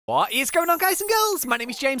What is going on, guys and girls? My name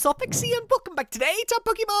is James ThnxCya and welcome back today to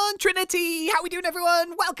Pokémon Trinity. How we doing,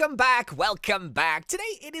 everyone? Welcome back, welcome back.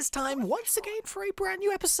 Today it is time once again for a brand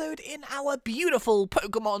new episode in our beautiful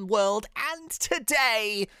Pokemon world, and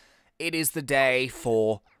today it is the day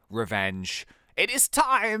for revenge. It is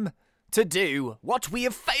time to do what we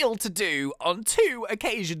have failed to do on 2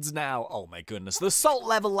 occasions now. Oh my goodness, the salt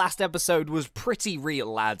level last episode was pretty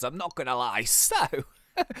real, lads, I'm not gonna lie. So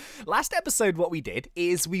last episode, what we did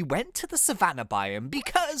is we went to the Savannah biome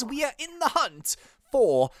because we are in the hunt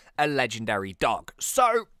for a legendary dog.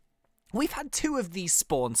 So we've had 2 of these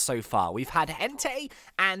spawns so far. We've had Entei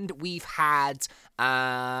and we've had,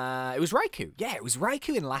 it was Raikou. Yeah, it was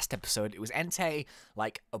Raikou in last episode. It was Entei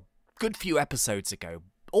like a good few episodes ago.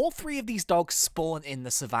 All 3 of these dogs spawn in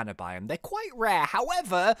the Savannah biome. They're quite rare.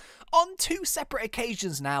 However, on 2 separate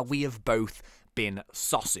occasions now, we have both been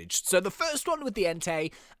sausaged. So the first one with the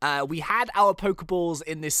Entei, we had our Pokeballs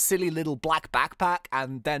in this silly little black backpack,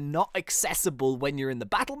 and they're not accessible when you're in the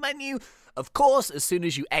battle menu. Of course, as soon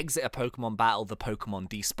as you exit a Pokemon battle, the Pokemon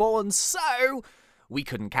despawns, so we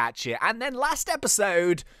couldn't catch it. And then last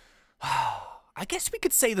episode, I guess we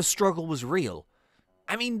could say the struggle was real.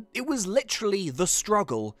 I mean, it was literally the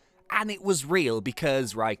struggle, and it was real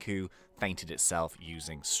because Raikou fainted itself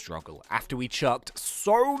using struggle after we chucked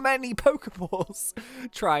so many Pokeballs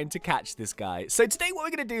trying to catch this guy. So today what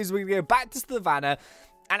we're going to do is we're going to go back to Savannah,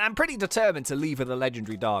 and I'm pretty determined to leave with a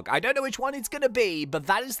legendary dog. I don't know which one it's going to be, but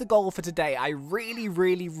that is the goal for today. I really,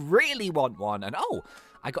 really, really want one. And oh,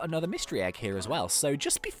 I got another mystery egg here as well. So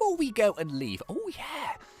just before we go and leave, oh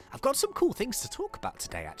yeah, I've got some cool things to talk about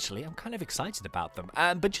today, actually. I'm kind of excited about them.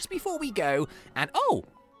 But just before we go, and oh,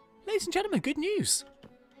 ladies and gentlemen, good news.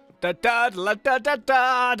 Choose.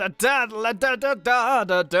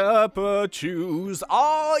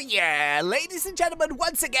 Oh yeah, ladies and gentlemen,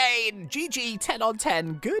 once again, GG 10 on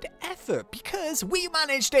 10, good effort, because we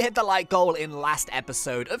managed to hit the like goal in last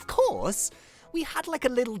episode. Of course, we had like a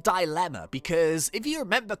little dilemma, because if you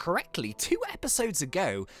remember correctly, 2 episodes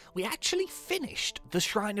ago, we actually finished the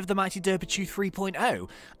Shrine of the Mighty Derpachoo 3.0,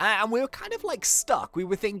 and we were kind of like stuck. We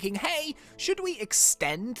were thinking, hey, should we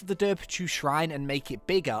extend the Derpachoo Shrine and make it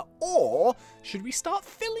bigger, or should we start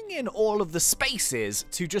filling in all of the spaces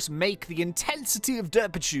to just make the intensity of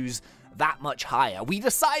Derpachoos that much higher? We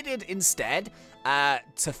decided instead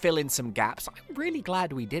to fill in some gaps. I'm really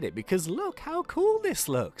glad we did it, because look how cool this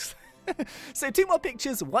looks. So 2 more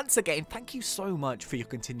pictures. Once again, thank you so much for your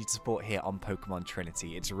continued support here on Pokemon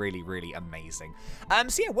Trinity. It's really, really amazing.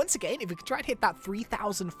 So yeah, once again, if we could try and hit that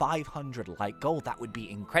 3,500 like goal, that would be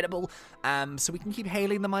incredible. So we can keep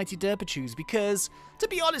hailing the mighty Derpachoos, because, to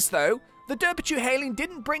be honest though, the Derpachoo hailing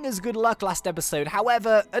didn't bring us good luck last episode.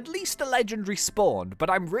 However, at least the legendary spawned. But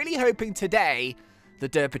I'm really hoping today the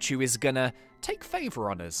Derpachoo is gonna take favor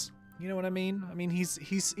on us. You know what I mean? I mean, he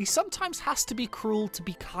sometimes has to be cruel to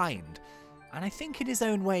be kind. And I think in his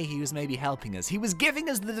own way, he was maybe helping us. He was giving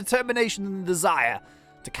us the determination and the desire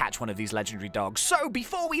to catch one of these legendary dogs. So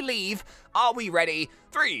before we leave, are we ready?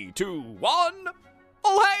 3, 2, 1.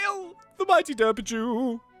 All hail the mighty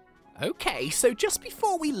Derpachoo. Okay, so just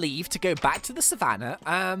before we leave to go back to the Savannah,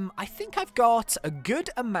 I think I've got a good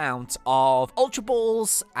amount of Ultra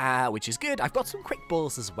Balls, which is good. I've got some Quick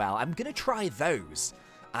Balls as well. I'm going to try those.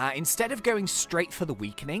 Instead of going straight for the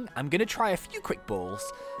weakening, I'm going to try a few Quick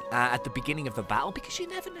Balls at the beginning of the battle, because you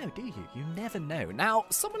never know, do you? You never know. Now,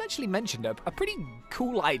 someone actually mentioned a pretty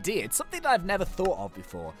cool idea. It's something that I've never thought of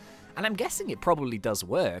before, and I'm guessing it probably does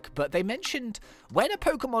work, but they mentioned when a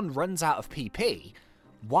Pokemon runs out of PP,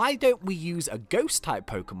 why don't we use a Ghost-type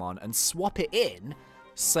Pokemon and swap it in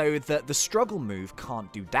so that the struggle move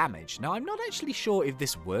can't do damage. Now, I'm not actually sure if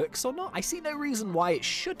this works or not. I see no reason why it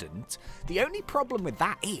shouldn't. The only problem with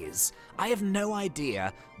that is I have no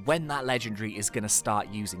idea when that legendary is going to start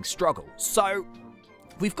using struggle. So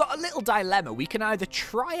we've got a little dilemma. We can either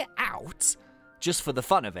try it out just for the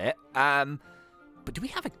fun of it, but do we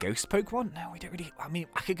have a ghost Pokemon? No, we don't really. I mean,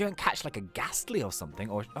 I could go and catch like a Ghastly or something,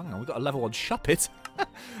 or oh no, we've got a level 1 Shuppet.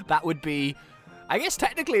 That would be, I guess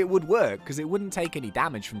technically it would work, because it wouldn't take any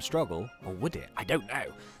damage from struggle, or would it? I don't know.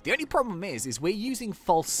 The only problem is we're using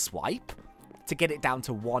False Swipe to get it down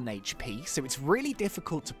to 1 HP, so it's really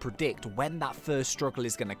difficult to predict when that first struggle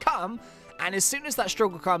is going to come, and as soon as that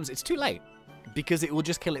struggle comes, it's too late, because it will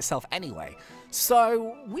just kill itself anyway.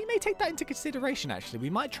 So we may take that into consideration, actually. We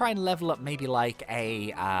might try and level up maybe like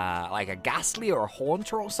a Ghastly or a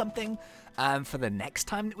Haunter or something, for the next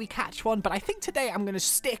time that we catch one. But I think today I'm going to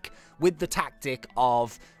stick with the tactic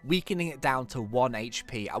of weakening it down to 1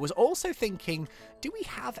 HP. I was also thinking, do we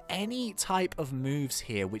have any type of moves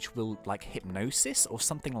here which will, like, Hypnosis or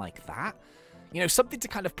something like that? You know, something to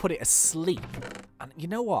kind of put it asleep. And you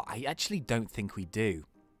know what? I actually don't think we do.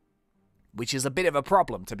 Which is a bit of a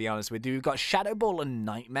problem, to be honest with you. We've got Shadow Ball and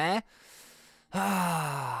Nightmare.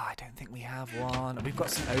 I don't think we have one. We've got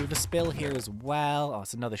some Overspill here as well. Oh,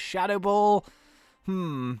 it's another Shadow Ball.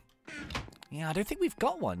 Yeah, I don't think we've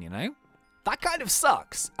got one, you know? That kind of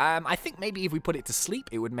sucks. I think maybe if we put it to sleep,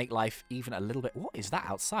 it would make life even a little bit... What is that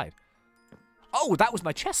outside? Oh, that was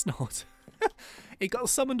my Chestnut. It got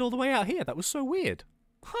summoned all the way out here. That was so weird.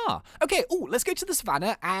 Huh. Okay, let's go to the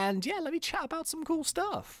savannah and, yeah, let me chat about some cool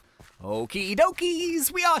stuff. Okie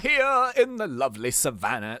dokies, we are here in the lovely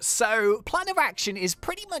savannah. So, plan of action is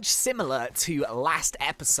pretty much similar to last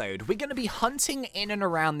episode. We're going to be hunting in and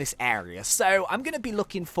around this area. So, I'm going to be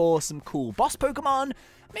looking for some cool boss Pokemon,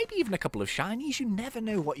 maybe even a couple of shinies. You never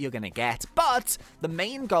know what you're going to get. But the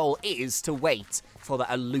main goal is to wait for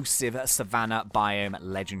the elusive savannah biome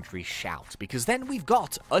legendary shout, because then we've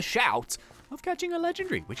got a shout of catching a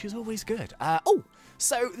legendary, which is always good.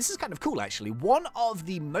 So this is kind of cool, actually. One of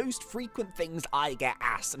the most frequent things I get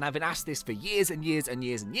asked, and I've been asked this for years and years and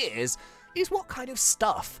years and years, is what kind of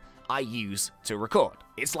stuff I use to record.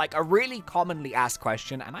 It's like a really commonly asked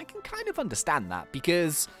question, and I can kind of understand that,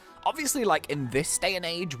 because obviously, like, in this day and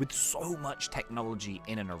age, with so much technology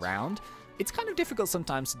in and around, it's kind of difficult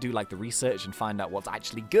sometimes to do, like, the research and find out what's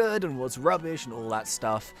actually good and what's rubbish and all that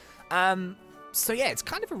stuff. So yeah, it's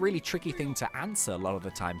kind of a really tricky thing to answer a lot of the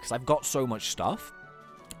time, because I've got so much stuff.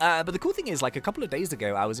 But the cool thing is, like, a couple of days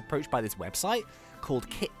ago, I was approached by this website called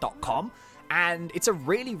kit.com, and it's a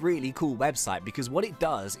really, really cool website, because what it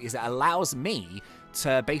does is it allows me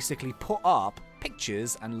to basically put up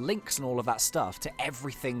pictures and links and all of that stuff to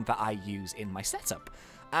everything that I use in my setup.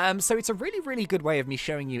 So it's a really, really good way of me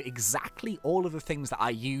showing you exactly all of the things that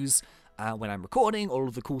I use when I'm recording, all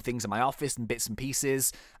of the cool things in my office and bits and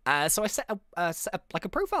pieces. So I set up like a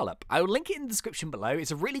profile up. I will link it in the description below.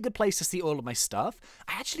 It's a really good place to see all of my stuff.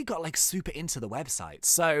 I actually got like super into the website.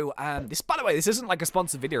 So this, by the way, this isn't like a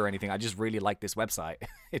sponsored video or anything. I just really like this website.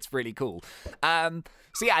 It's really cool.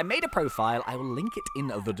 So yeah, I made a profile. I will link it in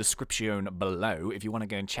the description below. If you want to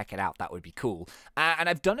go and check it out, that would be cool. And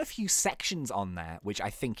I've done a few sections on there, which I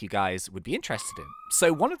think you guys would be interested in.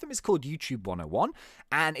 So one of them is called YouTube 101,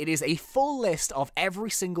 and it is a full list of every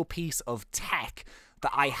single piece of tech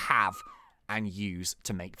that I have and use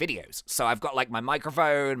to make videos. So I've got like my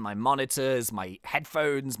microphone, my monitors, my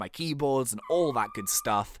headphones, my keyboards, and all that good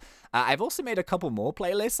stuff. I've also made a couple more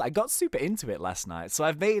playlists. I got super into it last night. So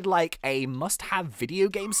I've made like a must-have video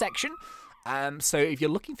game section. So if you're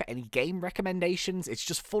looking for any game recommendations, it's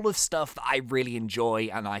just full of stuff that I really enjoy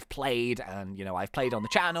and I've played, and, you know, I've played on the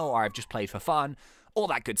channel or I've just played for fun. All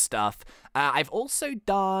that good stuff. I've also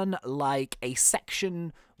done like a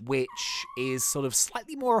section which is sort of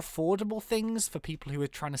slightly more affordable things for people who are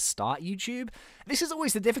trying to start YouTube. This is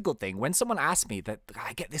always the difficult thing. When someone asks me, that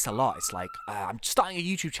I get this a lot. It's like, I'm starting a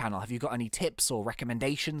YouTube channel. Have you got any tips or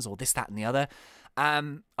recommendations or this, that, and the other?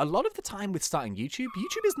 A lot of the time with starting YouTube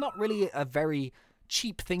is not really a very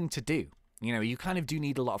cheap thing to do. You know, you kind of do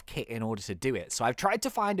need a lot of kit in order to do it. So I've tried to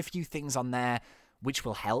find a few things on there which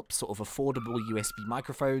will help, sort of affordable USB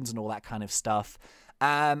microphones and all that kind of stuff.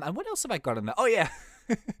 And what else have I got in there? Oh, yeah.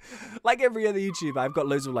 Like every other YouTuber, I've got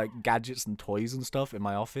loads of like gadgets and toys and stuff in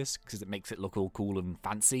my office because it makes it look all cool and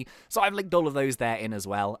fancy. So I've linked all of those there in as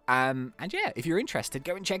well. And yeah, if you're interested,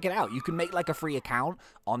 go and check it out. You can make like a free account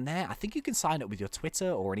on there. I think you can sign up with your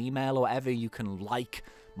Twitter or an email or whatever. You can like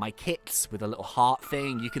my kits with a little heart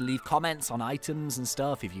thing. You can leave comments on items and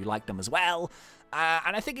stuff if you like them as well.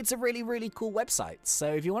 And I think it's a really, really cool website. So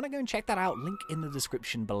if you want to go and check that out, link in the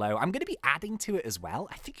description below. I'm going to be adding to it as well.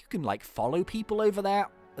 I think you can like follow people over there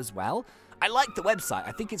as well. I like the website.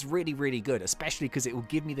 I think it's really, really good, especially because it will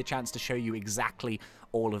give me the chance to show you exactly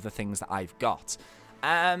all of the things that I've got.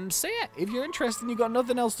 So yeah, if you're interested and you've got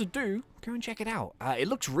nothing else to do, go and check it out. It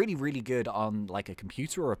looks really, really good on like a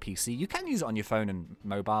computer or a PC. You can use it on your phone and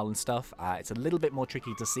mobile and stuff. It's a little bit more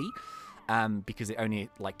tricky to see. Because it only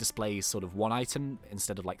like displays sort of one item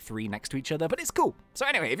instead of like 3 next to each other, but it's cool. So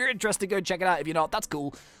anyway, if you're interested, go check it out. If you're not, that's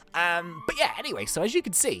cool. But yeah, anyway, so as you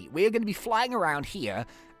can see, we are going to be flying around here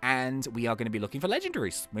and we are going to be looking for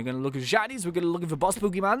legendaries. We're going to look for shinies, we're going to look for boss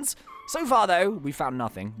Pokemons. So far though, we found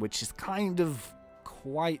nothing, which is kind of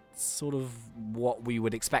quite sort of what we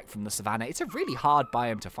would expect from the savannah. It's a really hard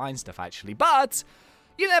biome to find stuff actually, but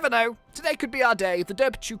you never know. Today could be our day. The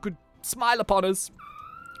Derpichu could smile upon us.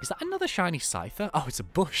 Is that another shiny Scizor? Oh, it's a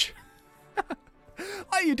bush.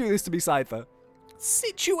 Why you do this to me, Scizor?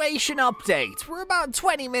 Situation update. We're about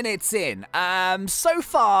 20 minutes in. So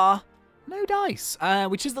far, no dice,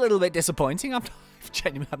 which is a little bit disappointing.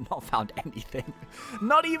 genuinely have not found anything.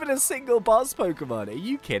 Not even a single boss Pokemon. Are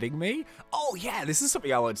you kidding me? Oh yeah, this is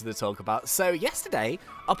something I wanted to talk about. So yesterday,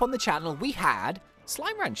 up on the channel, we had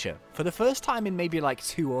Slime Rancher for the first time in maybe like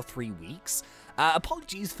 2 or 3 weeks.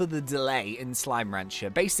 Apologies for the delay in Slime Rancher.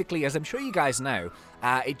 Basically, as I'm sure you guys know,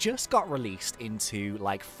 it just got released into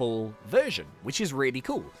like full version, which is really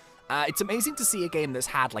cool. It's amazing to see a game that's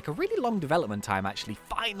had like a really long development time actually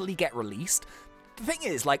finally get released. The thing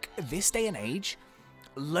is, like, this day and age,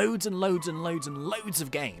 loads and loads and loads and loads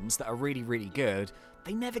of games that are really, really good,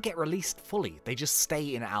 they never get released fully. They just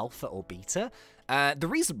stay in alpha or beta. The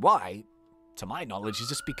reason why, to my knowledge, is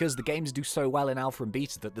just because the games do so well in alpha and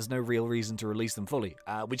beta that there's no real reason to release them fully,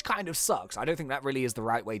 which kind of sucks. I don't think that really is the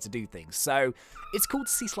right way to do things. So it's cool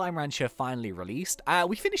to see Slime Rancher finally released.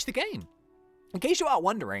 We finished the game. In case you are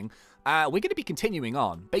wondering, we're going to be continuing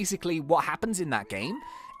on. Basically, what happens in that game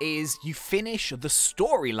is you finish the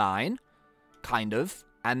storyline, kind of,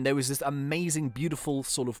 and there was this amazing, beautiful,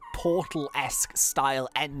 sort of Portal-esque style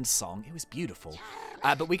end song. It was beautiful.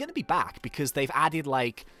 But we're going to be back because they've added,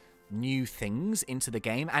 like, new things into the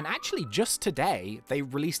game, and actually just today they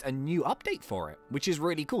released a new update for it, which is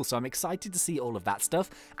really cool. So I'm excited to see all of that stuff,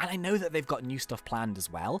 and I know that they've got new stuff planned as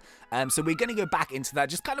well. So we're going to go back into that.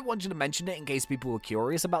 Just kind of wanted to mention it in case people were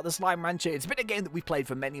curious about the Slime Rancher. It's been a game that we've played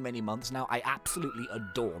for many months now. I absolutely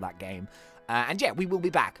adore that game. And yeah, we will be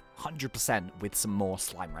back 100% with some more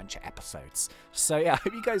Slime Rancher episodes. So yeah, I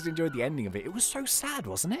hope you guys enjoyed the ending of it. It was so sad,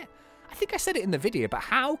 wasn't it? I think I said it in the video, but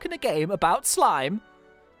how can a game about slime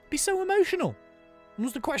be so emotional?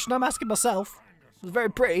 That's the question I'm asking myself. It was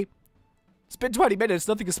very pretty. It's been 20 minutes,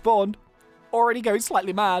 nothing has spawned. Already going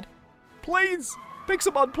slightly mad. Please,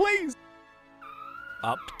 Pixelmon, please.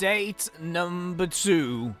 Update number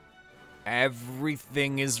 2.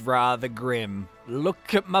 Everything is rather grim.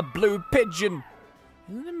 Look at my blue pigeon.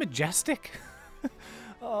 Isn't it majestic?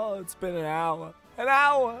 Oh, it's been an hour. An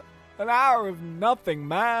hour. An hour of nothing,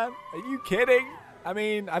 man. Are you kidding? I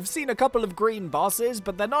mean, I've seen a couple of green bosses,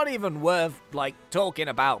 but they're not even worth, like, talking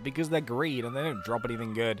about because they're green and they don't drop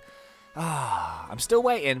anything good. I'm still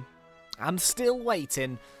waiting. I'm still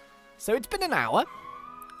waiting. So it's been an hour.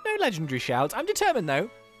 No legendary shouts. I'm determined,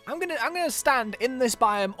 though. I'm gonna stand in this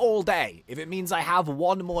biome all day if it means I have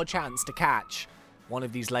one more chance to catch one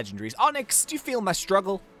of these legendaries. Onyx, do you feel my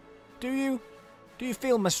struggle? Do you? Do you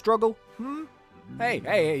feel my struggle?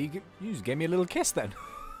 Hey, you just gave me a little kiss then.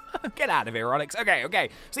 Get out of here, Onyx. Okay.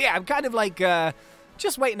 So yeah, I'm kind of like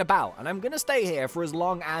just waiting about, and I'm gonna stay here for as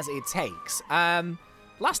long as it takes.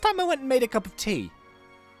 Last time I went and made a cup of tea,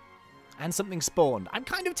 and something spawned. I'm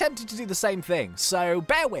kind of tempted to do the same thing, so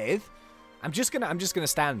bear with. I'm just gonna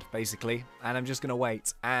stand basically, and I'm just gonna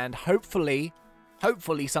wait, and hopefully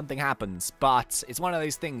something happens. But it's one of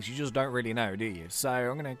those things you just don't really know, do you? So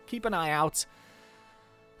I'm gonna keep an eye out.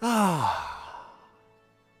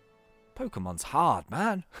 Pokemon's hard,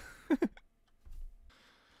 man.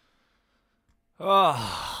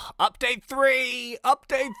 Update 3!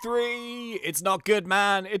 Update 3! It's not good,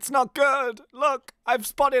 man. It's not good. Look, I've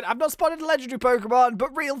not spotted a legendary Pokemon,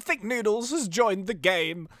 but real Thinknoodles has joined the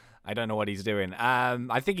game. I don't know what he's doing.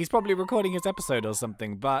 I think he's probably recording his episode or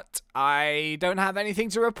something, but I don't have anything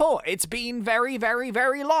to report. It's been very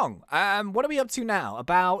long. What are we up to now?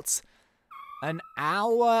 About an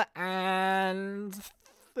hour and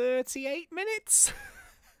 38 minutes?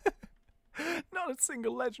 Not a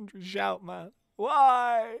single legendary shout, man.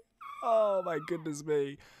 Why? Oh my goodness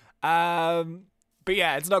me. But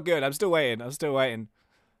yeah, it's not good. I'm still waiting.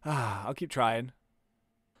 I'll keep trying.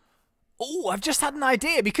 Oh, I've just had an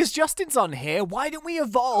idea because Justin's on here. Why don't we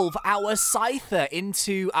evolve our Scyther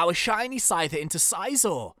into our shiny Scyther into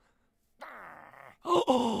Scizor?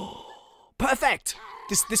 Oh, perfect.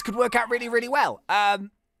 This could work out really well.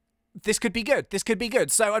 This could be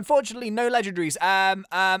good. So unfortunately, no legendaries. All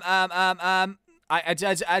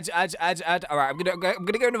right, I'm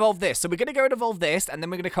gonna go and evolve this. So we're gonna go and evolve this, and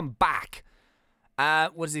then we're gonna come back.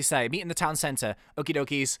 What does he say? Meet in the town center. Okie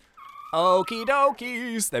dokies. Okie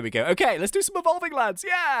dokies. There we go. Okay, let's do some evolving, lads.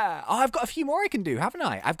 Yeah. Oh, I've got a few more I can do, haven't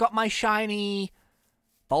I? I've got my shiny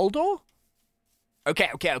Boldor. Okay.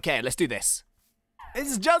 Let's do this.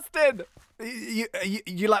 It's Justin.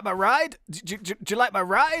 You like my ride? Do you like my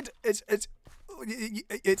ride? Do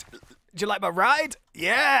you like my ride?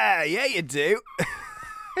 Yeah, you do.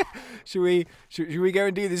 Should we go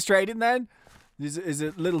and do this trading then? Is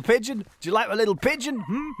it little pigeon? Do you like my little pigeon?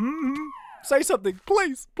 Say something,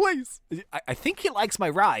 please. I think he likes my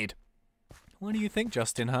ride. What do you think,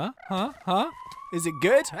 Justin? Huh? Is it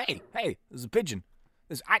good? Hey, there's a pigeon.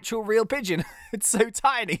 There's actual real pigeon. It's so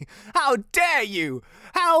tiny. How dare you?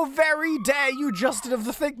 How very dare you, Justin of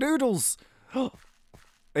the Thinknoodles?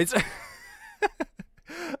 It's...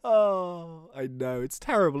 Oh, I know. It's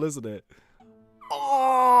terrible, isn't it?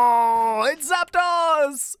 Oh, it's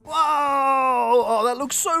Zapdos! Whoa! Oh, that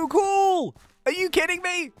looks so cool! Are you kidding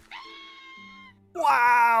me?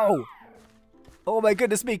 Wow! Oh my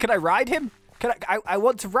goodness me! Can I ride him? Can I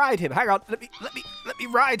want to ride him. Hang on. Let me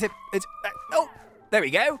ride him. It's oh, there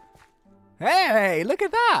we go. Hey, look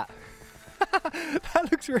at that!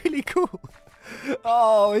 That looks really cool.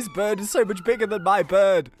 Oh, his bird is so much bigger than my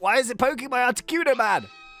bird. Why is it poking my Articuno, man?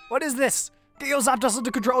 What is this? Get your Zapdos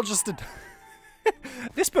under control, Justin.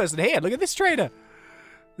 This person here, look at this trainer.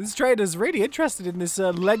 This trainer's really interested in this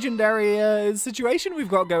legendary situation we've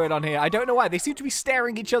got going on here. I don't know why. They seem to be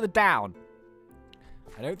staring each other down.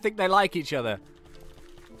 I don't think they like each other.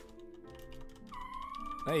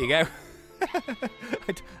 There you go.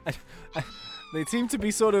 They seem to be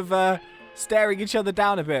sort of staring each other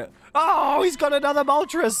down a bit. Oh, he's got another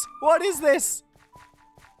Moltres. What is this?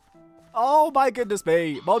 Oh my goodness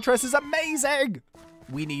me. Moltres is amazing.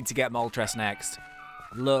 We need to get Moltres next.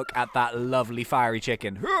 Look at that lovely fiery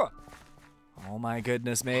chicken. Oh my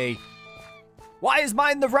goodness me. Why is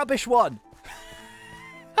mine the rubbish one?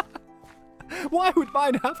 Why would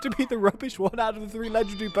mine have to be the rubbish one out of the 3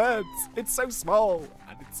 legendary birds? It's so small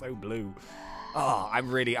and it's so blue. Oh,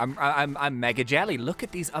 I'm mega jelly. Look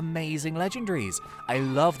at these amazing legendaries. I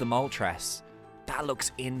love the Moltres. That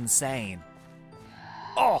looks insane.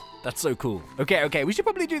 Oh, that's so cool. Okay, we should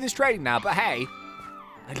probably do this trading now, but hey,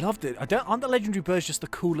 I loved it. Aren't the legendary birds just the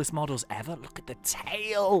coolest models ever? Look at the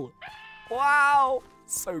tail. Wow,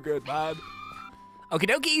 so good, man. Okie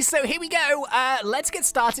dokie, so here we go. Let's get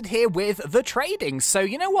started here with the trading. So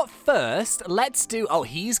you know what? First, let's do... Oh,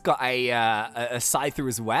 he's got a Scyther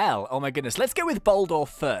as well. Oh my goodness. Let's go with Boldor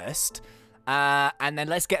first. And then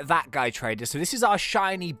let's get that guy traded. So this is our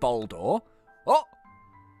shiny Boldor.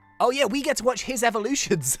 Oh yeah, we get to watch his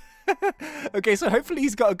evolutions. Okay, so hopefully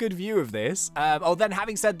he's got a good view of this. Oh, then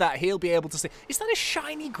having said that, he'll be able to see... Is that a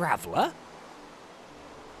shiny Graveler?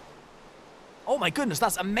 Oh my goodness,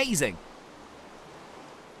 that's amazing.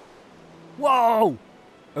 Whoa!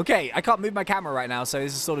 Okay, I can't move my camera right now, so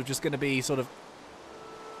this is sort of just going to be sort of...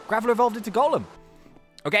 Graveler evolved into Golem.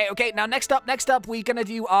 Okay, now next up, we're going to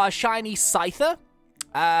do our shiny Scyther.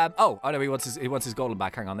 Oh no, he wants his Golem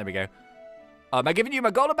back. Hang on, there we go. Am I giving you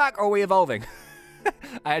my Golem back, or are we evolving?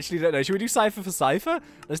 I actually don't know. Should we do Cypher for Cypher?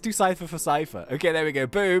 Let's do Cypher for Cypher. Okay, there we go.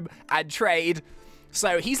 Boom. And trade.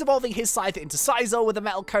 So he's evolving his Scyther into Scizor with a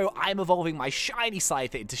metal coat. I'm evolving my shiny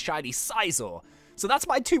Scyther into shiny Scizor. So that's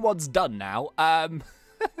my 2-1s done now.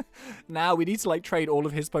 Now we need to like trade all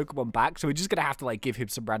of his Pokemon back. So we're just going to have to like give him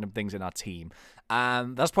some random things in our team.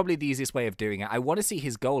 That's probably the easiest way of doing it. I want to see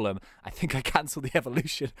his Golem. I think I cancelled the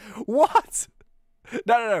evolution. What?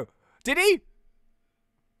 No. Did he?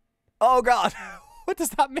 Oh, God. What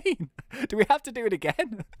does that mean? Do we have to do it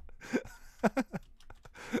again?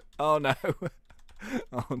 Oh, no.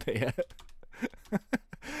 Oh, dear.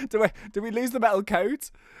 Do we lose the metal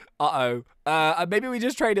coat? Uh-oh. Maybe we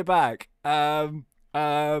just trade it back. Does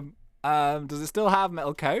it still have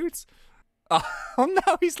metal coat? Oh,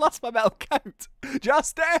 no, he's lost my metal coat.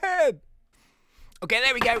 Justin! Okay,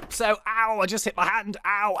 there we go. So, ow, I just hit my hand.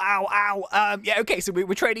 Ow. Yeah, okay, so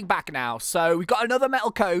we're trading back now. So we've got another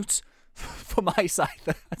metal coat for my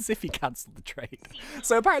Scyther, as if he cancelled the trade.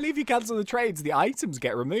 So apparently if you cancel the trades, the items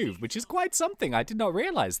get removed, which is quite something. I did not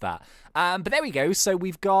realise that. But there we go. So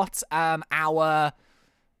we've got our...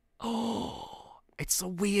 Oh, it's a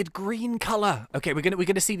weird green colour. Okay, we're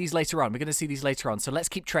gonna see these later on. So let's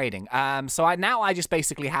keep trading. So I just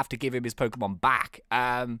basically have to give him his Pokemon back.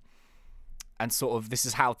 And sort of this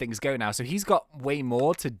is how things go now. So he's got way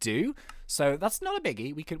more to do. So that's not a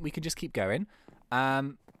biggie. We can just keep going.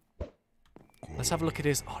 Let's have a look at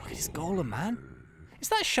his... Oh, look at his Golem, man. Is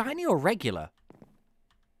that shiny or regular?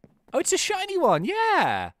 Oh, it's a shiny one.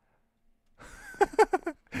 Yeah.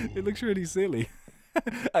 It looks really silly.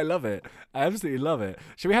 I love it. I absolutely love it.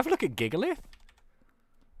 Should we have a look at Gigalith?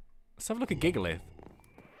 Let's have a look at Gigalith.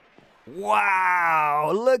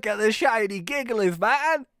 Wow. Look at the shiny Gigalith,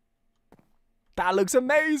 man. That looks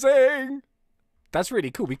amazing. That's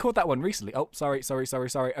really cool. We caught that one recently. Oh, sorry.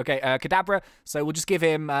 Okay, Kadabra. So we'll just give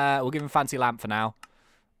him Fancy Lamp for now,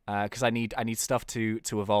 because I need stuff to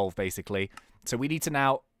evolve basically. So we need to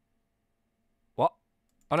now. What?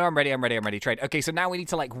 Oh no, I'm ready. Trade. Okay, so now we need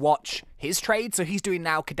to like watch his trade. So he's doing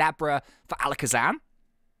now Kadabra for Alakazam.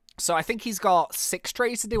 So I think he's got 6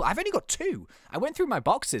 trades to do. I've only got 2. I went through my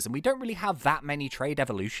boxes and we don't really have that many trade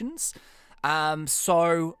evolutions.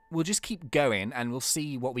 So we'll just keep going and we'll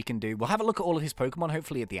see what we can do. We'll have a look at all of his Pokemon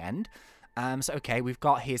hopefully at the end. So okay, we've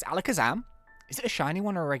got his Alakazam. Is it a shiny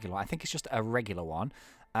one or a regular? I think it's just a regular one.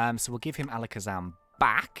 So we'll give him Alakazam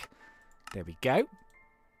back. There we go.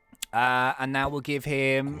 And now we'll give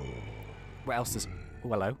him... What else is... Oh,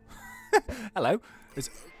 hello. Hello.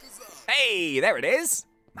 Hey, there it is.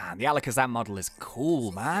 Man, the Alakazam model is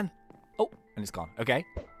cool, man. Oh, and it's gone. Okay.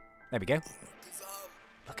 There we go.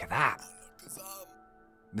 Look at that.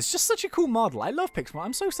 It's just such a cool model. I love Pixelmon.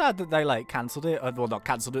 I'm so sad that they, like, cancelled it. Well, not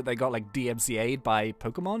cancelled it. They got, like, DMCA'd by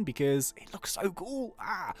Pokemon because it looks so cool.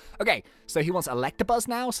 Ah. Okay, so he wants Electabuzz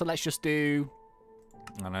now, so let's just do...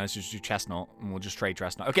 I don't know, let's just do Chestnut, and we'll just trade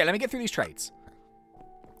Chestnut. Okay, let me get through these trades.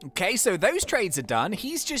 Okay, so those trades are done.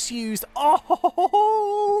 He's just used...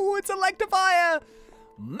 Oh, it's Electivire!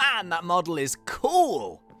 Man, that model is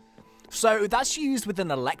cool! So that's used with an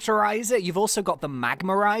Electrizer. You've also got the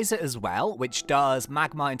Magmarizer as well, which does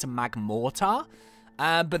Magma into Magmortar.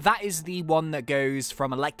 But that is the one that goes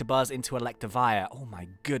from Electabuzz into Electivire. Oh my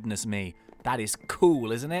goodness me. That is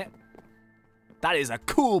cool, isn't it? That is a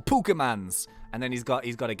cool Pokemons. And then he's got a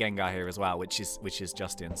Gengar here as well, which is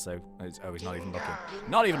Justin. So he's not even looking.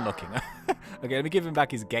 Not even looking. Okay, let me give him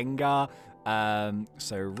back his Gengar.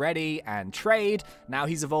 So ready and trade. Now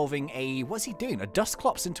he's evolving a... What's he doing? A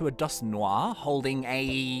Dusclops into a Dusknoir, holding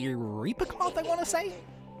a Reapercloth, I want to say?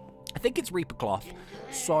 I think it's Reapercloth.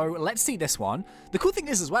 So let's see this one. The cool thing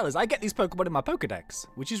is as well is I get these Pokemon in my Pokedex,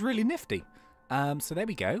 which is really nifty. So there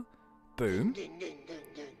we go. Boom.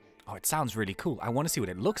 Oh, it sounds really cool. I want to see what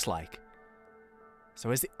it looks like. So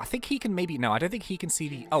is it... I think he can maybe... No, I don't think he can see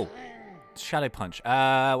the... Oh, Shadow Punch.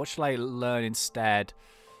 What shall I learn instead?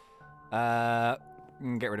 Get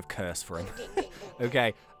rid of Curse for him.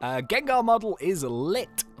 Okay. Gengar model is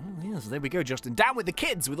lit. Oh, yes, there we go, Justin. Down with the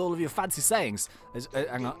kids with all of your fancy sayings.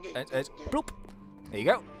 Hang on. Bloop. There you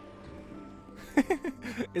go.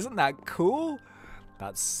 Isn't that cool?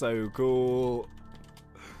 That's so cool.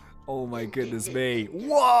 Oh my goodness me.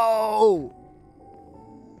 Whoa!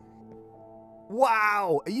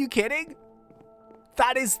 Wow! Are you kidding?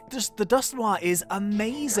 That is just... The Dusknoir is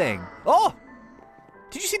amazing. Oh!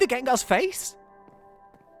 Did you see the Gengar's face?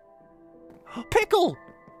 Pickle!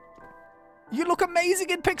 You look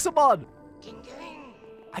amazing in Pixelmon!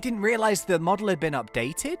 I didn't realize the model had been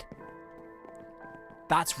updated.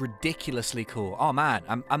 That's ridiculously cool. Oh man,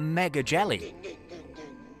 I'm mega jelly.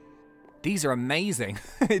 These are amazing.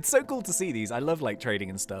 It's so cool to see these. I love like trading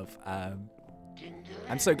and stuff.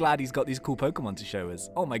 I'm so glad he's got these cool Pokemon to show us.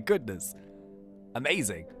 Oh my goodness.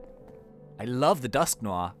 Amazing. I love the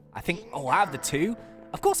Dusknoir. I think, oh, I have the two.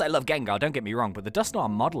 Of course I love Gengar, don't get me wrong, but the Dusknoir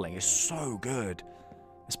modeling is so good.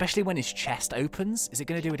 Especially when his chest opens. Is it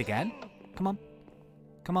going to do it again? Come on.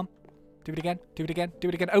 Come on. Do it again. Do it again. Do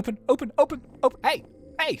it again. Open, open, open, open. Hey,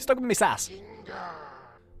 hey, stop with me sass.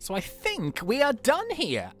 So I think we are done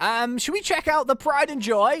here. Should we check out the Pride and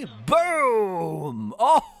Joy? Boom!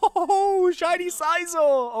 Oh, shiny Scizor!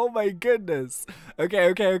 Oh my goodness. Okay,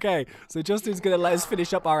 okay, okay. So Justin's gonna let us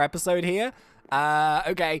finish up our episode here.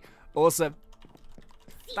 Okay, awesome.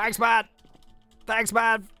 Thanks, man. Thanks,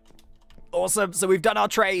 man. Awesome. So we've done our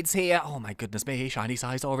trades here. Oh my goodness me, shiny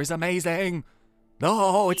Scizor is amazing.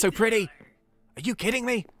 Oh, it's so pretty. Are you kidding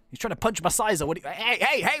me? He's trying to punch my Scizor. What? Hey,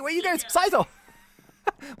 hey, hey! Where you going, Scizor?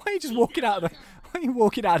 Why are you just walking out of the... Why are you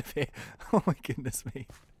walking out of here? Oh my goodness me.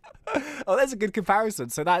 Oh, that's a good comparison.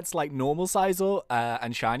 So that's like normal Scizor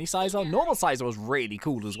and shiny Scizor. Normal Scizor was really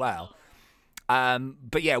cool as well.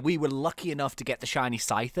 But yeah, we were lucky enough to get the shiny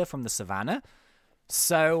Scyther from the savannah.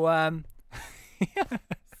 So,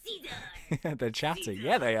 they're chatting.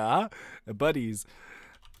 Yeah, they are. They're buddies.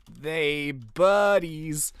 They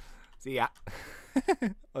buddies. See ya.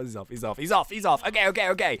 Oh, he's off, he's off, he's off, he's off. Okay, okay,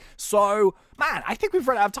 okay. So, man, I think we've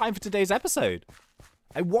run out of time for today's episode.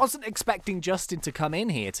 I wasn't expecting Justin to come in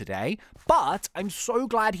here today, but I'm so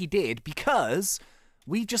glad he did because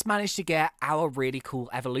we just managed to get our really cool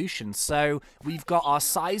evolution. So, we've got our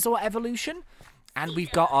Scizor evolution and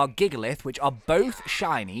we've got our Gigalith, which are both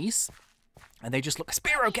shinies. And they just look...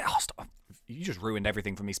 Spearow, get... Oh, stop. You just ruined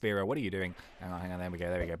everything for me, Spearow. What are you doing? Hang on, there we go,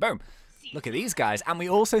 there we go. Boom. Look at these guys. And we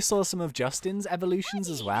also saw some of Justin's evolutions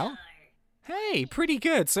as well. Hey, pretty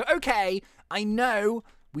good. So, okay, I know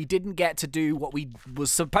we didn't get to do what we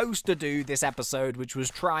was supposed to do this episode, which was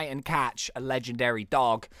try and catch a legendary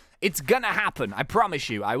dog. It's gonna happen. I promise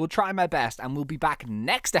you. I will try my best, and we'll be back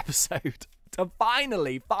next episode to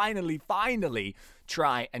finally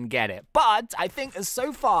try and get it. But I think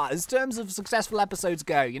so far, as terms of successful episodes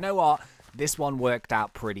go, you know what? This one worked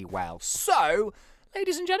out pretty well. So...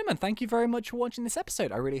 ladies and gentlemen, thank you very much for watching this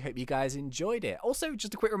episode. I really hope you guys enjoyed it. Also,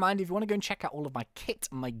 just a quick reminder, if you want to go and check out all of my kit,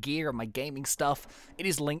 my gear, and my gaming stuff, it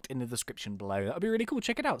is linked in the description below. That would be really cool.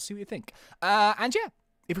 Check it out. See what you think. And yeah,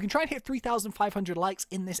 If we can try and hit 3,500 likes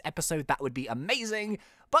in this episode, that would be amazing.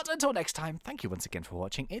 But until next time, thank you once again for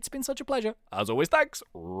watching. It's been such a pleasure. As always, thanks.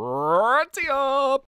 See ya!